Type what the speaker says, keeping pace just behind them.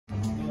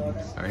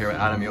We're here with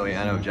Adam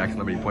Uliano of Jackson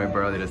Liberty Point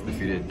Borough. They just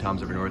defeated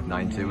Tom's River North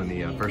 9-2 in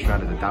the first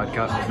round of the Dowd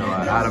Cup. So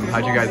Adam,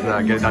 how'd you guys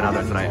get it done out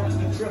there tonight?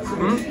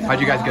 How'd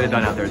you guys get it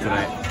done out there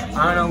tonight?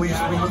 I don't know, we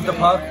moved the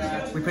puck.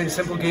 We played a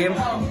simple game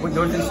with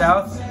north and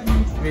south.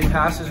 We made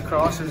passes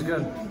across, it was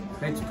good.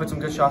 Put some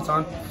good shots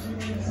on.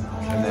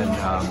 And then,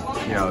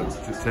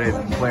 today's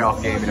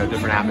playoff game,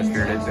 different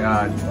atmosphere.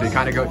 Did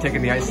kind of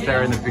taking the ice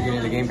there in the beginning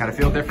of the game kind of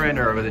feel different,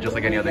 or was it just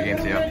like any other game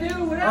to you?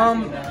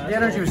 The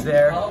energy was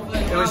there.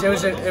 It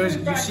was.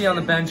 You see on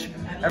the bench,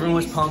 everyone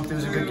was pumped. It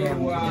was a good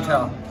game. You can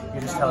tell. You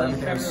can just tell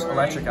everything was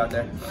electric out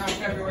there.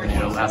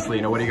 And,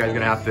 lastly, what are you guys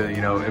gonna have to,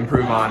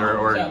 improve on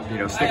or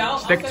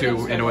stick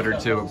to in order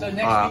to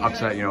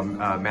upset,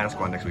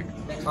 Manasquan next week?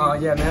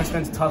 Yeah,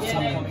 Manasquan's a tough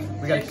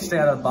team. We got to stay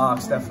out of the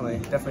box.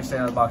 Definitely stay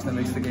out of the box. That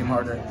makes the game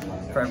harder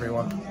for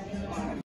everyone.